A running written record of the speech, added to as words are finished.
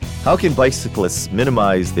How can bicyclists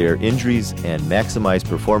minimize their injuries and maximize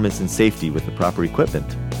performance and safety with the proper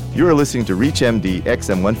equipment? You are listening to ReachMD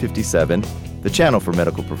XM157, the channel for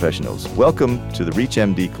medical professionals. Welcome to the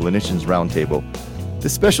ReachMD Clinicians Roundtable,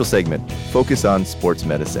 this special segment focused on sports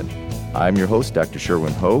medicine. I'm your host, Dr.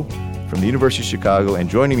 Sherwin Ho, from the University of Chicago,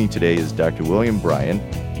 and joining me today is Dr. William Bryan,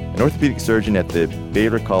 an orthopedic surgeon at the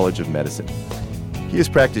Baylor College of Medicine. He has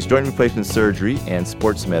practiced joint replacement surgery and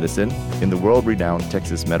sports medicine in the world-renowned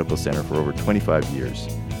Texas Medical Center for over 25 years.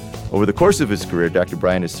 Over the course of his career, Dr.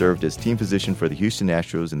 Bryan has served as team physician for the Houston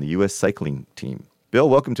Astros and the U.S. cycling team. Bill,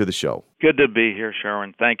 welcome to the show. Good to be here,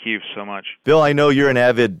 Sherwin. Thank you so much. Bill, I know you're an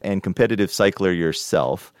avid and competitive cycler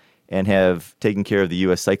yourself and have taken care of the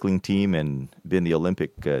U.S. cycling team and been the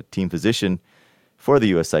Olympic team physician for the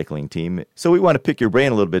U.S. cycling team. So we want to pick your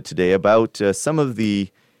brain a little bit today about some of the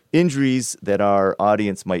injuries that our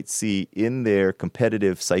audience might see in their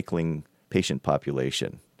competitive cycling patient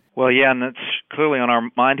population. Well, yeah, and that's clearly on our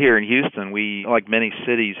mind here in Houston. We, like many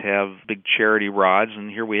cities, have big charity rides,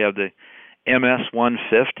 and here we have the MS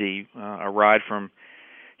 150, a ride from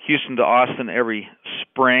Houston to Austin every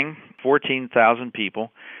spring, 14,000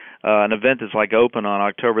 people. An event that's like open on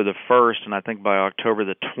October the 1st, and I think by October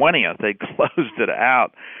the 20th they closed it out.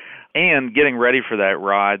 And getting ready for that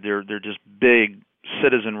ride, they're just big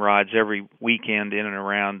citizen rides every weekend in and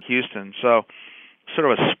around Houston. So sort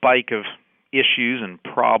of a spike of issues and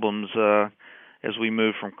problems as we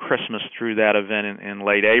move from Christmas through that event in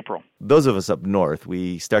late April. Those of us up north,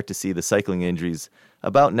 we start to see the cycling injuries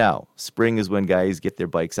about now. Spring is when guys get their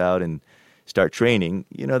bikes out and start training.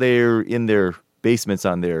 You know, they're in their basements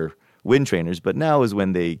on their wind trainers, but now is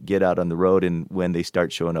when they get out on the road and when they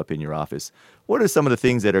start showing up in your office. What are some of the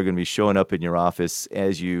things that are going to be showing up in your office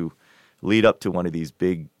as you lead up to one of these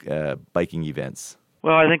big biking events?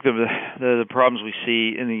 Well, I think the problems we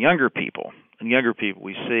see in the younger people,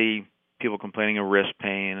 we see people complaining of wrist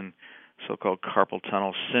pain and so-called carpal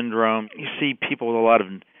tunnel syndrome. You see people with a lot of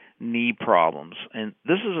knee problems. And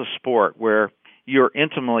this is a sport where you're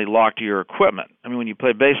intimately locked to your equipment. I mean, when you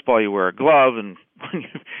play baseball, you wear a glove, and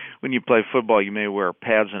when you play football, you may wear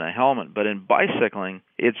pads and a helmet. But in bicycling,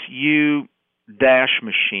 it's you dash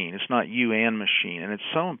machine. It's not you and machine. And it's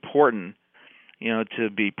so important, to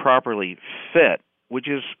be properly fit, which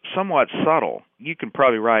is somewhat subtle. You can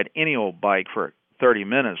probably ride any old bike for 30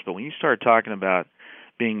 minutes, but when you start talking about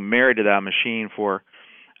being married to that machine for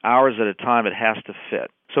hours at a time, it has to fit.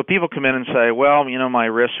 So people come in and say, well, my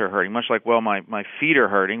wrists are hurting, much like, well, my feet are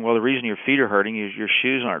hurting. Well, the reason your feet are hurting is your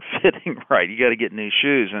shoes aren't fitting right. You got to get new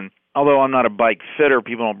shoes. And although I'm not a bike fitter,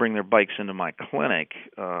 people don't bring their bikes into my clinic.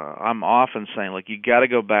 I'm often saying, look, you got to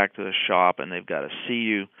go back to the shop, and they've got to see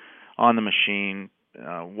you on the machine,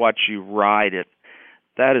 watch you ride it.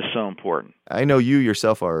 That is so important. I know you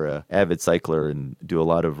yourself are an avid cycler and do a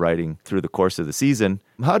lot of riding through the course of the season.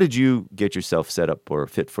 How did you get yourself set up or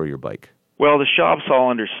fit for your bike? Well, the shops all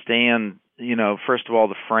understand, first of all,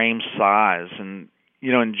 the frame size. And,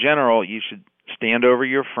 in general, you should stand over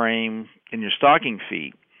your frame in your stocking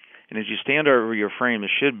feet. And as you stand over your frame, there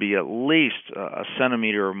should be at least a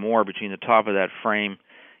centimeter or more between the top of that frame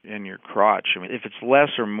and your crotch. I mean, if it's less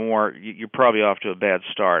or more, you're probably off to a bad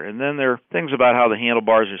start. And then there are things about how the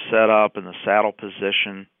handlebars are set up and the saddle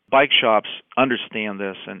position. Bike shops understand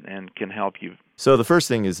this and can help you. So the first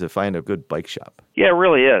thing is to find a good bike shop. Yeah, it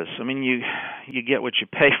really is. I mean, you get what you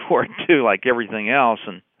pay for it too, like everything else,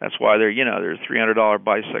 and that's why there's $300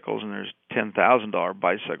 bicycles and there's $10,000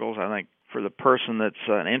 bicycles. I think for the person that's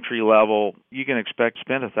an entry level, you can expect to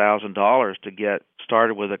spend $1,000 to get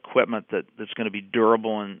started with equipment that's going to be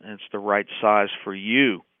durable and it's the right size for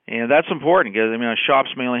you. And that's important because, shops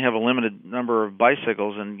may only have a limited number of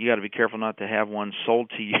bicycles, and you got to be careful not to have one sold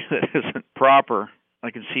to you that isn't proper. I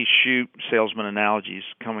can see shoe salesman analogies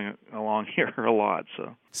coming along here a lot.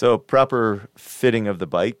 So proper fitting of the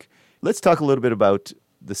bike. Let's talk a little bit about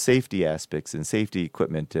the safety aspects and safety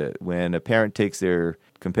equipment. When a parent takes their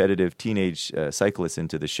competitive teenage cyclist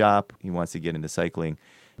into the shop, he wants to get into cycling.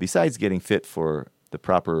 Besides getting fit for the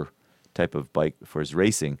proper type of bike for his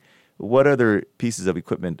racing, what other pieces of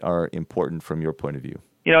equipment are important from your point of view?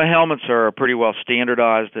 Helmets are pretty well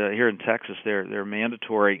standardized. Here in Texas, they're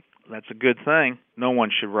mandatory. That's a good thing. No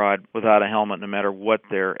one should ride without a helmet, no matter what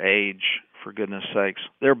their age, for goodness sakes.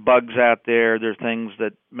 There are bugs out there. There are things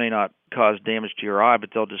that may not cause damage to your eye,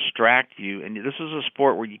 but they'll distract you. And this is a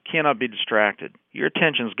sport where you cannot be distracted. Your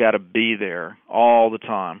attention's got to be there all the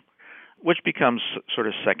time, which becomes sort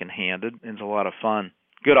of second-handed and it's a lot of fun.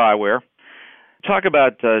 Good eyewear. Talk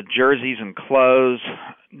about jerseys and clothes.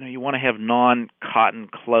 You want to have non-cotton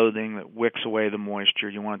clothing that wicks away the moisture.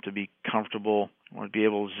 You want it to be comfortable. You want to be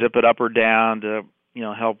able to zip it up or down to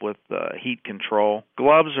help with heat control.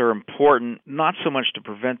 Gloves are important, not so much to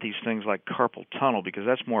prevent these things like carpal tunnel, because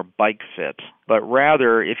that's more bike fit, but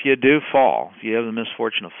rather if you do fall, if you have the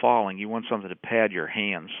misfortune of falling, you want something to pad your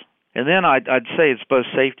hands. And then I'd say it's both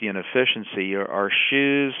safety and efficiency are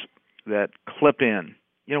shoes that clip in.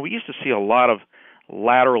 We used to see a lot of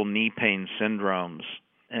lateral knee pain syndromes,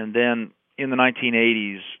 and then in the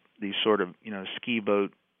 1980s, these sort of, ski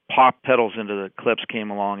boat pop pedals into the clips came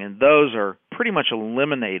along, and those are pretty much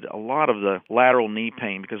eliminate a lot of the lateral knee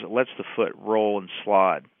pain because it lets the foot roll and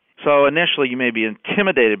slide. So initially you may be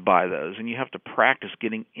intimidated by those, and you have to practice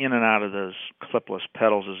getting in and out of those clipless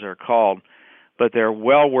pedals, as they're called, but they're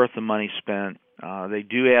well worth the money spent. They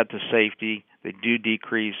do add to safety. They do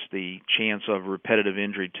decrease the chance of repetitive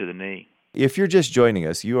injury to the knee. If you're just joining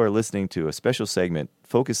us, you are listening to a special segment,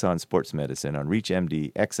 Focus on Sports Medicine, on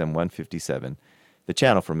ReachMD XM 157, the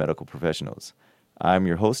channel for medical professionals. I'm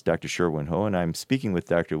your host, Dr. Sherwin Ho, and I'm speaking with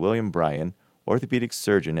Dr. William Bryan, orthopedic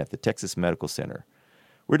surgeon at the Texas Medical Center.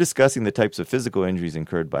 We're discussing the types of physical injuries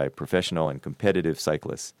incurred by professional and competitive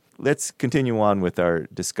cyclists. Let's continue on with our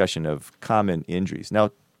discussion of common injuries.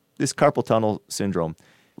 Now, this carpal tunnel syndrome,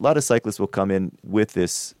 a lot of cyclists will come in with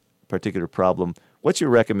this particular problem. What's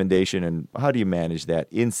your recommendation, and how do you manage that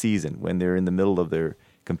in season when they're in the middle of their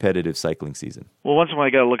competitive cycling season? Well, once in a while,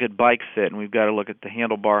 you got to look at bike fit, and we've got to look at the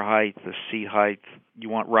handlebar height, the seat height. You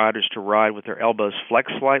want riders to ride with their elbows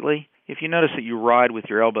flexed slightly. If you notice that you ride with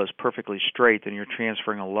your elbows perfectly straight, then you're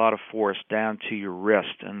transferring a lot of force down to your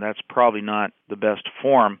wrist, and that's probably not the best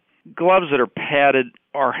form. Gloves that are padded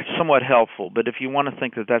are somewhat helpful, but if you want to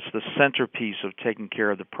think that that's the centerpiece of taking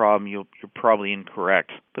care of the problem, you're probably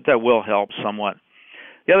incorrect, but that will help somewhat.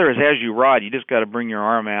 The other is, as you ride, you just got to bring your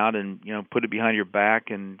arm out and put it behind your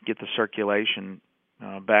back and get the circulation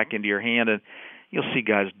back into your hand. And you'll see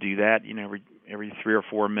guys do that. Every 3 or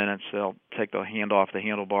 4 minutes they'll take the hand off the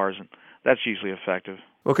handlebars, and that's usually effective.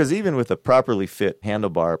 Well, because even with a properly fit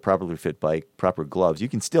handlebar, properly fit bike, proper gloves, you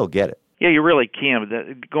can still get it. Yeah, you really can.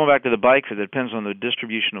 But going back to the bike fit, it depends on the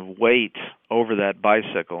distribution of weight over that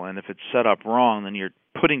bicycle. And if it's set up wrong, then you're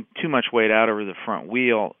putting too much weight out over the front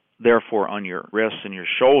wheel, therefore on your wrists and your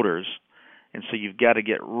shoulders, and so you've got to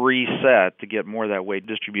get reset to get more of that weight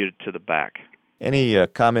distributed to the back. Any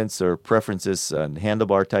comments or preferences on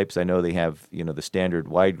handlebar types? I know they have, the standard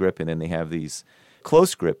wide grip, and then they have these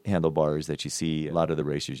close grip handlebars that you see a lot of the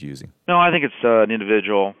racers using. No, I think it's an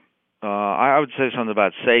individual. I would say something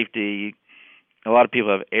about safety. A lot of people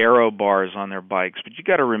have aero bars on their bikes, but you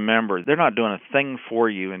got to remember, they're not doing a thing for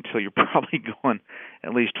you until you're probably going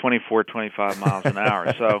at least 24, 25 miles an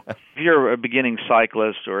hour. So if you're a beginning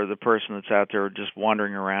cyclist or the person that's out there just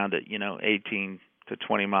wandering around at, 18 to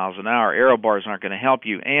 20 miles an hour, aero bars aren't going to help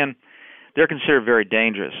you, and they're considered very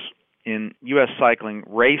dangerous. In U.S. cycling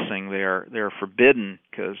racing, they're forbidden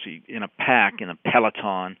because in a pack, in a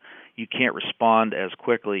peloton, you can't respond as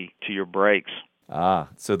quickly to your brakes.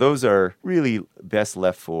 So those are really best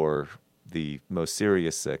left for the most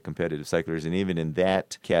serious competitive cyclers, and even in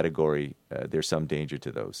that category, there's some danger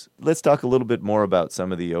to those. Let's talk a little bit more about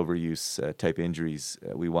some of the overuse type injuries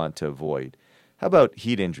we want to avoid. How about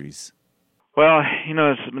heat injuries? Well,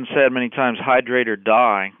 it's been said many times, hydrate or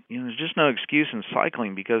die. There's just no excuse in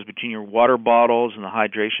cycling, because between your water bottles and the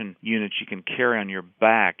hydration units you can carry on your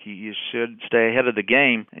back, you should stay ahead of the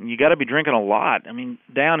game, and you got to be drinking a lot. I mean,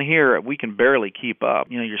 down here, we can barely keep up.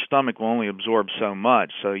 Your stomach will only absorb so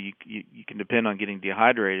much, so you can depend on getting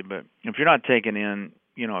dehydrated, but if you're not taking in,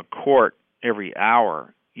 a quart every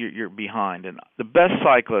hour, you're behind. And the best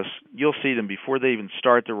cyclists, you'll see them before they even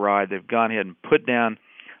start the ride, they've gone ahead and put down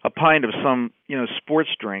a pint of some, sports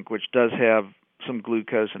drink, which does have some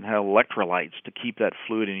glucose and have electrolytes to keep that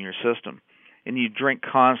fluid in your system. And you drink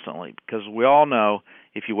constantly, because we all know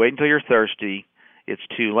if you wait until you're thirsty, it's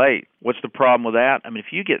too late. What's the problem with that? I mean,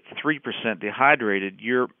 if you get 3% dehydrated,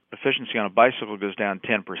 your efficiency on a bicycle goes down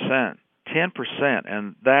 10%. 10%,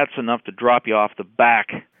 and that's enough to drop you off the back.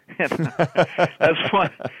 That's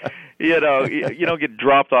why, you don't get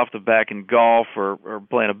dropped off the back in golf or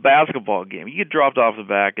playing a basketball game. You get dropped off the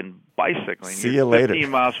back in bicycling. See you later. 15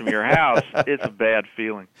 miles from your house. It's a bad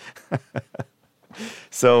feeling.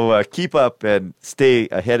 So keep up and stay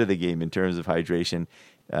ahead of the game in terms of hydration.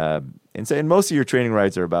 And most of your training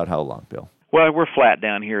rides are about how long, Bill? Well, we're flat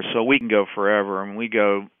down here, so we can go forever. I mean, we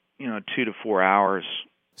go, 2 to 4 hours.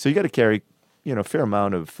 So you got to carry, a fair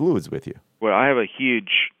amount of fluids with you. Well, I have a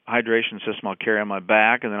huge hydration system I'll carry on my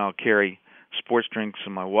back, and then I'll carry sports drinks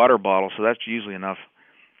in my water bottle, so that's usually enough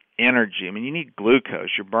energy. I mean, you need glucose.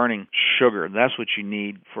 You're burning sugar. That's what you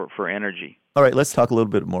need for energy. All right, let's talk a little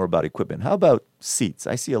bit more about equipment. How about seats?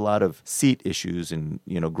 I see a lot of seat issues and,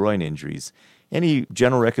 groin injuries Any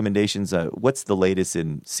general recommendations? What's the latest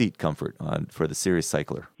in seat comfort for the serious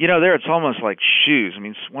cycler? There it's almost like shoes. I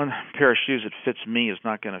mean, one pair of shoes that fits me is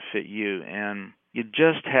not going to fit you, and you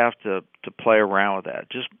just have to play around with that,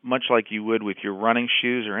 just much like you would with your running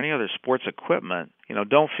shoes or any other sports equipment.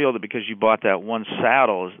 Don't feel that because you bought that one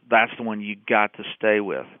saddle, that's the one you got to stay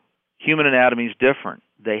with. Human anatomy is different.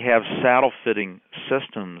 They have saddle fitting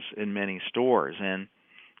systems in many stores, and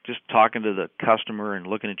just talking to the customer and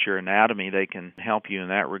looking at your anatomy, they can help you in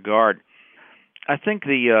that regard. I think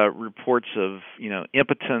the reports of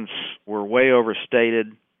impotence were way overstated.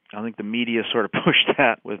 I think the media sort of pushed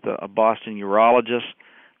that with a Boston urologist.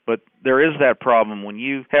 But there is that problem when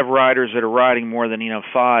you have riders that are riding more than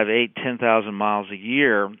 5, 8, 10,000 miles a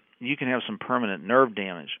year. You can have some permanent nerve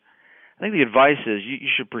damage. I think the advice is you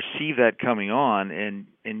should perceive that coming on,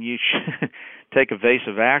 and you should take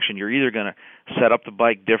evasive action. You're either going to set up the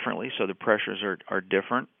bike differently so the pressures are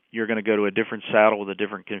different. You're going to go to a different saddle with a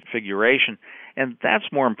different configuration, and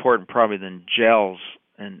that's more important probably than gels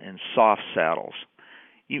and soft saddles.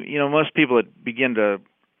 Most people that begin to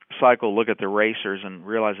cycle look at the racers and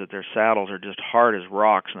realize that their saddles are just hard as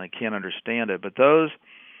rocks and they can't understand it. But those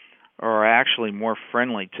are actually more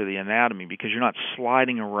friendly to the anatomy because you're not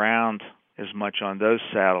sliding around as much on those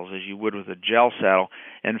saddles as you would with a gel saddle.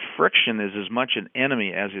 And friction is as much an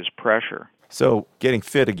enemy as is pressure. So getting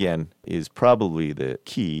fit again is probably the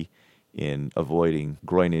key in avoiding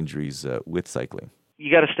groin injuries with cycling.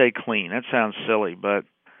 You got to stay clean. That sounds silly, but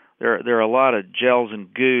there are a lot of gels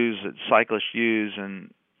and goos that cyclists use,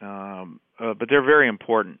 but they're very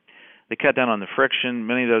important. They cut down on the friction.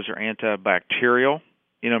 Many of those are antibacterial,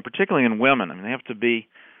 particularly in women. I mean, they have to be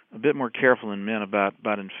a bit more careful than men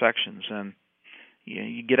about infections. And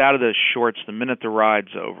you get out of those shorts the minute the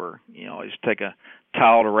ride's over. Always take a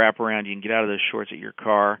towel to wrap around you and get out of those shorts at your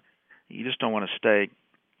car. You just don't want to stay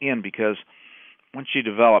in because once you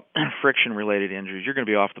develop friction-related injuries, you're going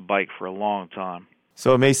to be off the bike for a long time.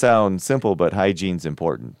 So it may sound simple, but hygiene's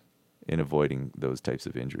important in avoiding those types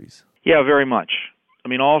of injuries. Yeah, very much. I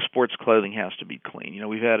mean, all sports clothing has to be clean.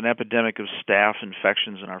 We've had an epidemic of staph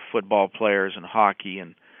infections in our football players and hockey,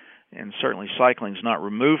 and certainly cycling's not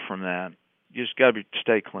removed from that. You just got to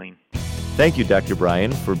stay clean. Thank you, Dr.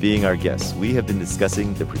 Bryan, for being our guest. We have been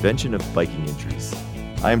discussing the prevention of biking injuries.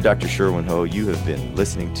 I am Dr. Sherwin Ho. You have been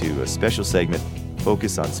listening to a special segment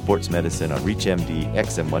focused on sports medicine on ReachMD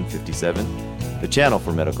XM157, the channel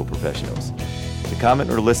for medical professionals. To comment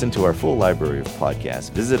or listen to our full library of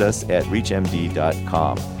podcasts, visit us at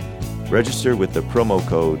reachmd.com. Register with the promo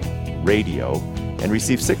code RADIO and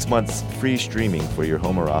receive 6 months free streaming for your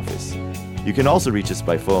home or office. You can also reach us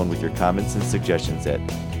by phone with your comments and suggestions at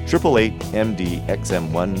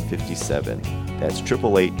 888-MD-XM157. That's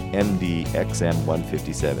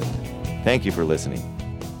 888-MD-XM157. Thank you for listening.